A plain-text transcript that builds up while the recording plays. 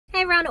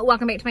everyone,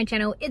 welcome back to my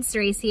channel. It's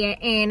Cerise here,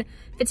 and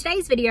for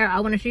today's video I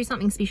wanted to do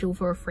something special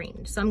for a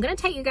friend. So I'm going to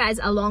take you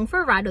guys along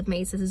for a ride with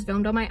me. So this is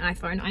filmed on my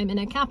iPhone. I'm in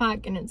a car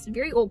park and it's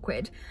very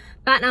awkward,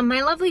 but my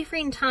lovely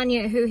friend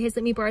Tanya, who has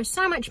let me borrow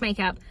so much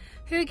makeup,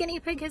 her guinea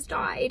pig has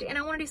died, and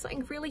I want to do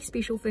something really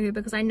special for her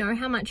because I know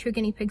how much her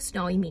guinea pig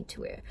Snowy meant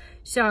to her.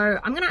 So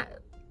I'm gonna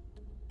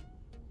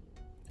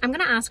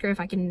ask her if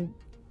I can,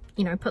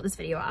 you know, put this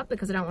video up,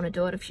 because I don't want to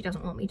do it if she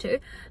doesn't want me to.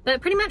 But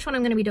pretty much what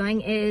I'm going to be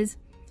doing is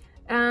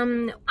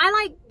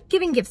I like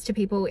giving gifts to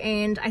people,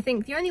 and I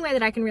think the only way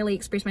that I can really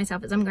express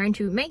myself is I'm going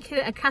to make her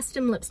a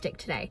custom lipstick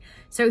today.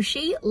 So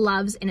she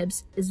loves and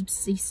is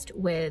obsessed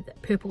with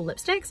purple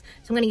lipsticks,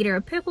 so I'm going to get her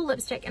a purple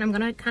lipstick, and I'm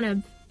going to kind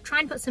of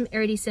try and put some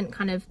iridescent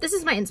kind of, this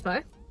is my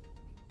inspo.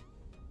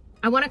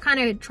 I want to kind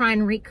of try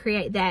and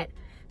recreate that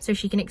so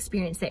she can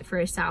experience that for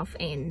herself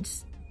and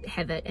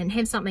have it and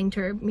have something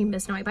to remember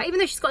Snowy by. Even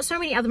though she's got so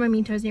many other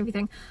mementos and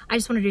everything, I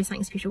just want to do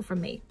something special for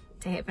me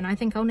to have, and I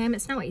think I'll name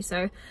it Snowy.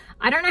 So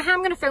I don't know how I'm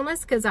going to film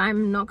this because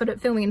I'm not good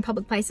at filming in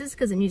public places,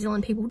 because in New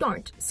Zealand people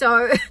don't.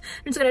 So I'm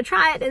just going to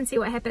try it and see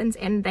what happens,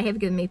 and they have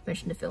given me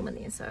permission to film in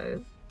there,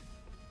 so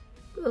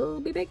we'll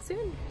be back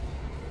soon.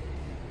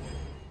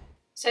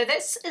 So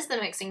this is the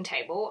mixing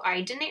table. I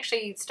didn't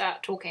actually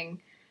start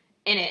talking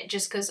in it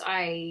just because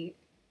I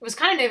was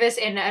kind of nervous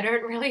and I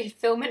don't really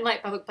film in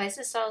like public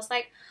places, so I was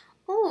like,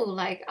 oh,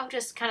 like I'll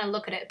just kind of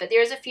look at it. But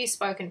there is a few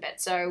spoken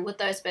bits, so with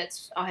those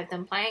bits I'll have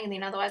them playing, and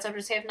then otherwise I'll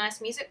just have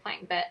nice music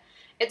playing. But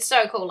it's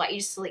so cool, like you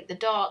just select the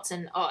dots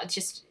and oh,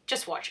 it's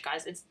just watch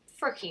guys, it's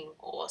freaking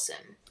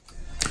awesome.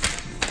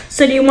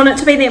 So do you want it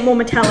to be that more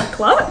metallic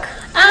look?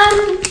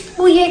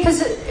 Well yeah,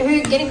 because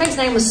her guinea pig's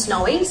name was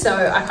Snowy, so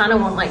I kind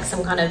of want like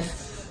some kind of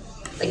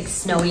like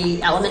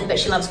snowy element, but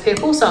she loves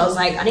purple, so I was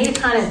like I need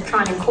to kind of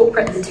try and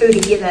incorporate the two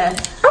together.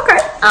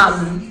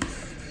 Okay.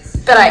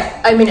 But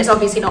I mean, it's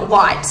obviously not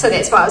white, so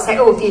that's why I was like,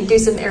 oh, if you do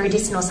some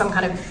iridescent or some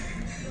kind of,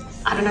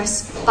 I don't know,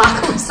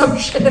 sparkle or some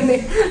shit in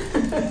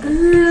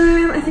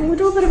there. I think we'll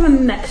do a bit of a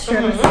mixture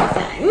of a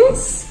few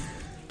things.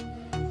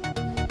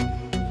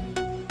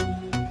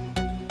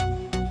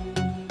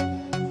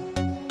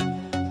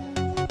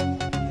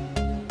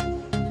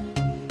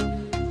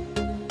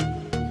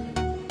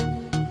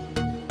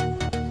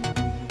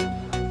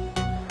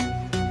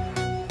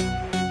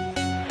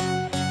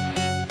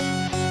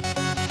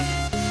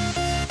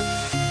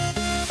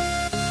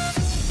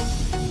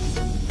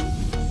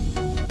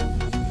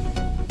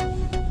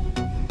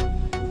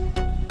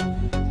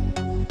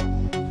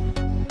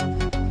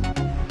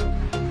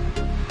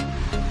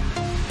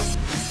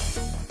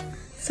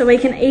 So we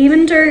can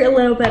even do a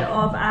little bit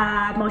of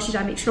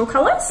multi-dimensional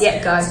colours.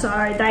 Yeah, go. So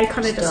they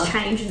kind of just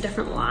change in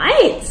different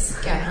lights.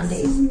 Go,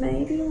 Andy. So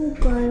maybe we'll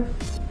go.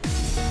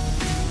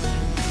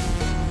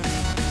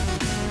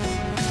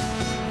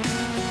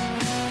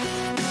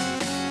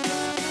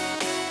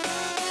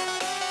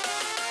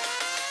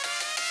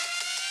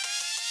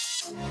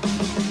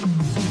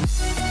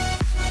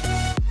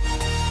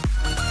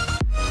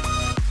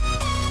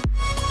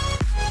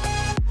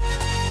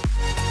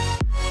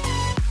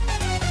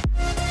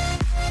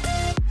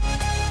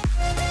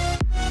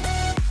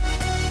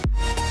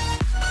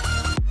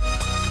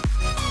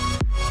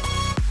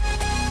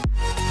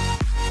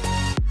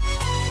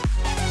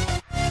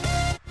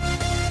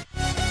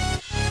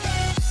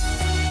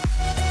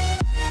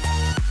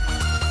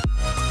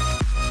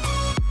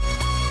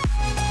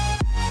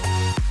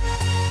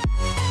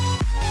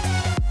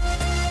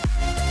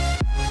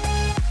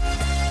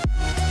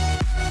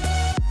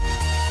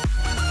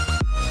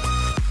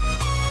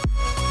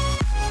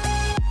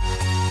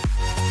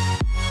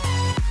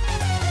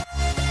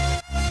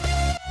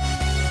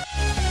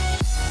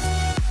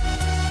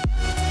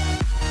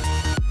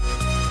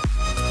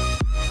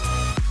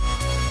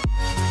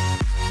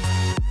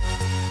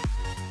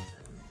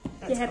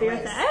 You happy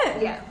with that?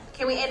 Yeah.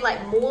 Can we add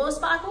like more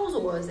sparkles,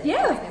 or is it?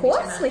 Yeah, of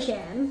course we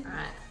can.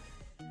 Alright.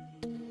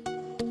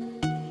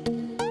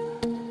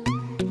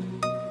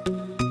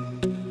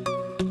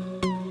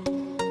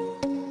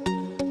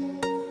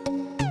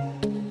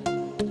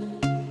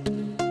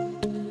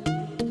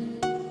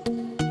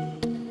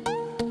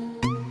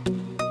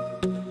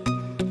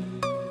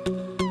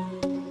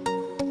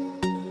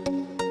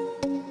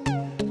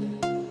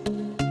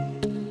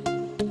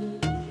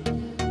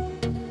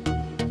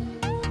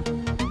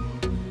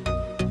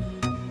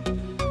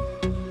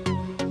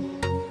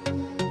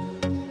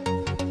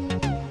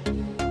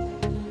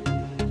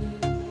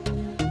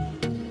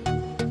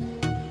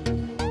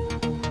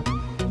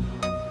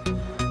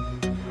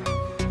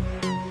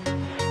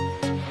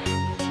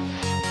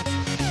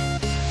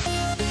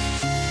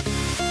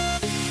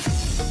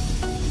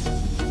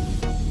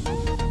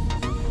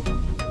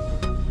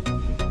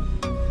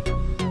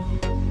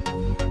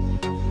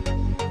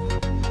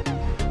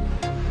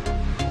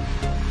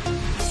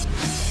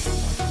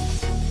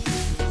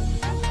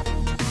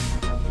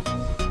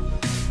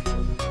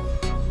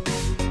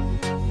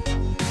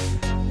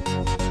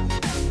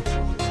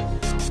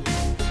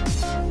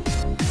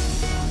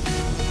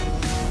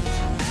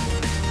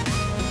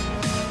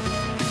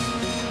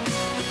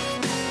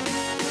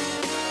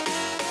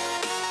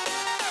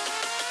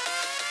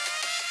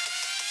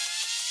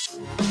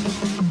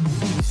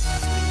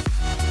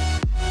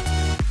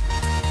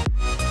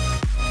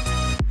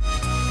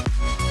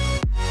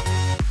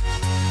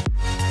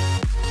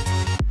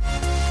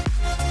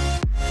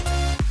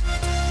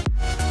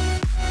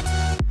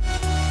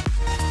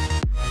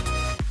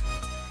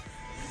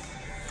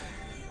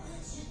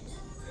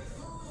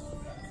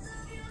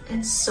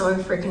 It's so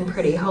freaking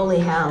pretty. Holy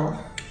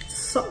hell.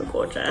 So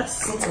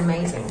gorgeous. It's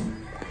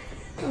amazing.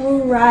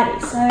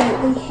 Alrighty, so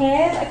we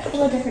have a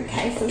couple of different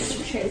cases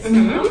to choose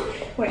from.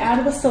 We're out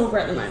of the silver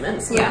at the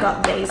moment, so we've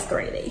got these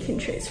 3 that you can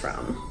choose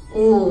from.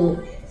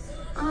 Ooh.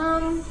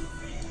 And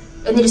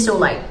they're just all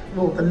like,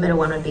 well, the middle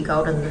one would be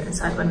gold and the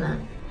inside,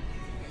 wouldn't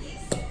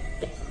it?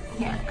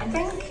 Yeah, I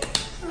think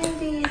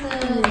maybe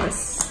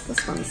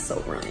this one's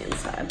silver on the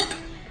inside.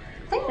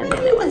 I think maybe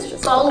the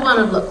gold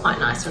one would look quite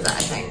nice with it, I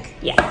think.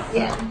 Yeah.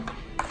 Yeah.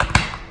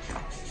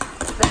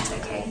 That's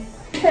okay.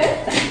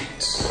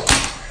 Perfect.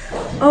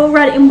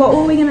 Alrighty, and what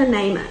were we going to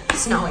name it?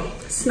 Snowy.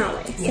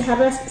 Snowy. Yeah. So how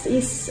do I spell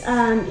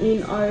S-N-O-W-I-E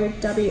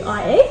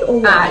or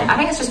Y? I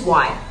think it's just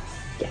Y.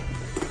 Yeah.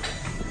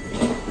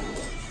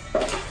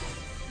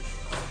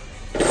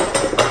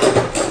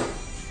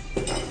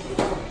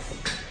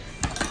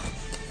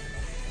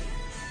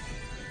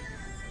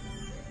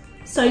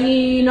 So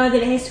you know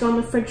that it has to go in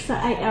the fridge for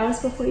 8 hours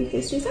before you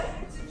first use it?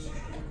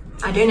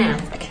 I do now.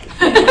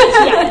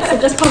 Yeah, so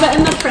just pop it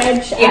in the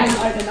fridge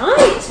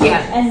overnight.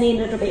 Yeah. And then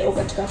it'll be all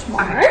good to go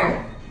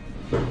tomorrow.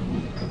 Okay,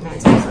 cool.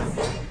 That's awesome.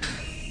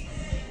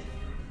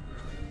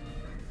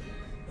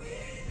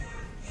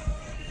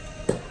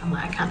 I'm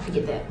like, I can't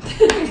forget that.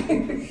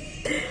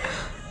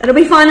 It'll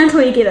be fine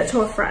until you get it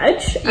to a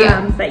fridge.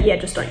 Yeah. But yeah,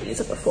 just don't use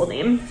it before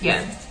then.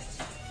 Yeah.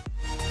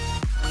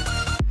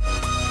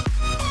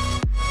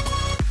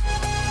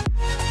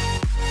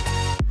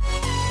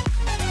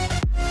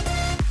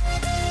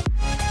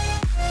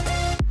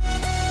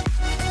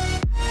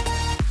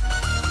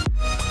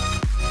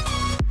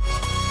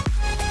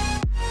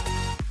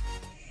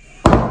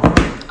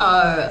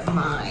 Oh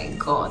my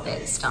god,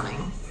 that's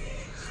stunning.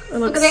 It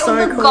looks Look at that so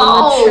with the cool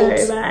gold. in the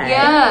tube, eh?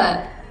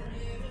 Yeah.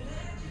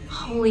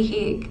 Holy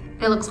heck,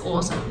 that looks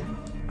awesome.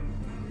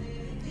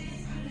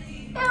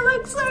 That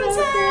looks so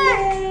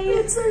sick.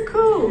 That's so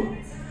cool.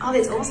 Oh,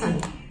 that's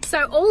awesome.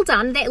 So all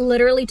done. That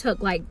literally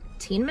took like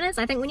 10 minutes.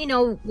 I think when you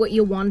know what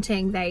you're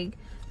wanting, they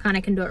kind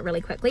of can do it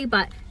really quickly.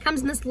 But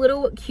comes in this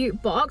little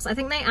cute box. I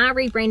think they are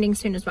rebranding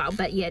soon as well.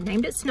 But yeah,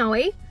 named it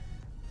Snowy.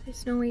 So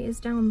Snowy is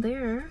down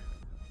there.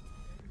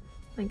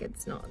 I think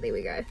it's not, there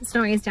we go.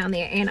 Snowy is down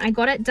there, and I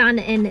got it done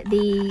in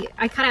the,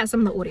 I cut out some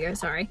of the audio,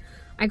 sorry.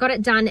 I got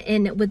it done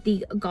in with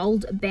the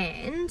gold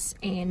band,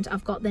 and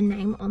I've got the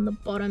name on the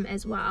bottom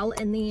as well,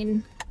 and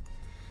then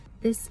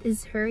this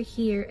is her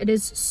here. It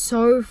is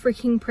so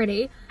freaking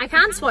pretty. I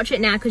can't swatch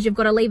it now because you've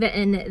got to leave it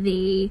in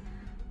the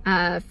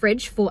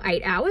fridge for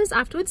 8 hours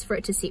afterwards for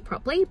it to set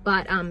properly,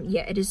 but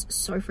yeah, it is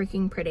so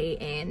freaking pretty,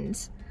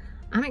 and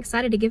I'm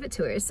excited to give it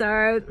to her.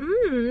 So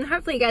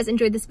hopefully you guys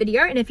enjoyed this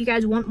video, and if you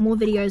guys want more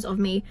videos of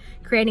me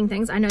creating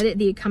things, I know that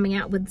they're coming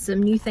out with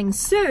some new things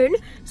soon,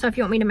 so if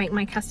you want me to make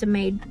my custom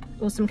made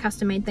or some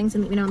custom made things,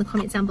 then let me know in the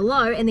comments down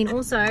below. And then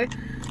also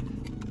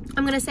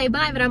I'm gonna say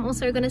bye, but I'm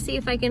also gonna see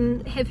if I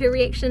can have her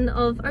reaction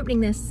of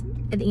opening this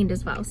at the end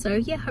as well. So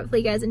yeah,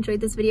 hopefully you guys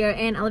enjoyed this video,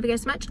 and I love you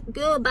guys so much.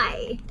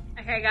 Goodbye.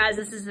 Okay guys,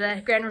 this is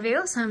the grand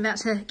reveal, so I'm about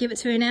to give it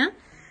to her now.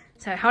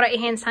 So hold out your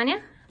hands, Tanya.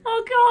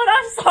 Oh god,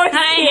 I'm so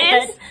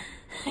scared.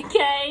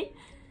 Okay.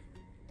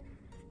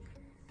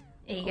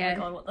 There you go. Oh my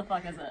god, what the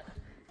fuck is it?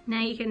 Now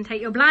you can take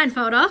your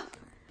blindfold off.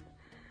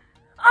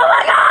 Oh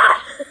my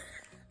god!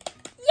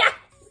 Yes!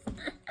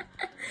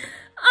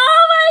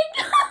 Oh my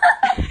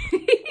god!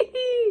 Thank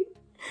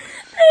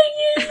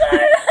you so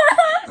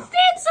much!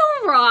 That's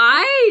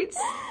alright.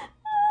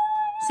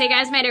 So you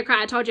guys made her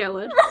cry, I told you I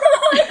would.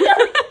 Oh my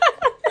god!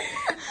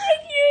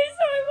 Thank you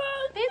so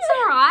much! That's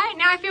alright.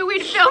 Now I feel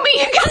weird filming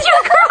you because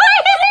you're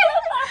crying.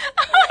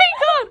 Oh my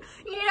god.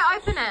 You need to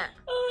open it.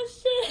 Oh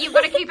shit. You've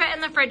got to keep it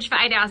in the fridge for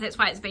 8 hours. That's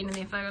why it's been in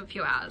there for a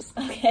few hours.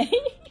 Okay.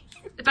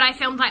 But I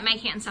filmed like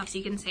making it and stuff so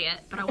you can see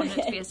it. But I wanted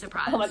it to be a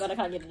surprise. Oh my god, I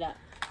can't get it out.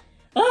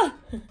 Ah.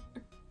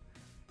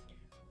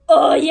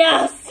 Oh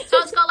yes! So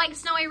it's got like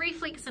snowy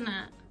reflex in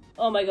it.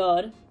 Oh my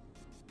god.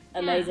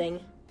 Amazing.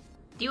 Yeah.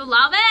 Do you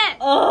love it?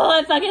 Oh,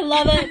 I fucking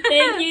love it.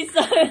 Thank you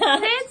so much.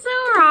 That's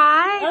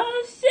alright.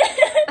 Oh shit.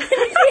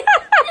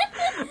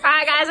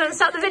 Alright guys, I'm gonna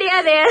stop the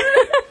video there.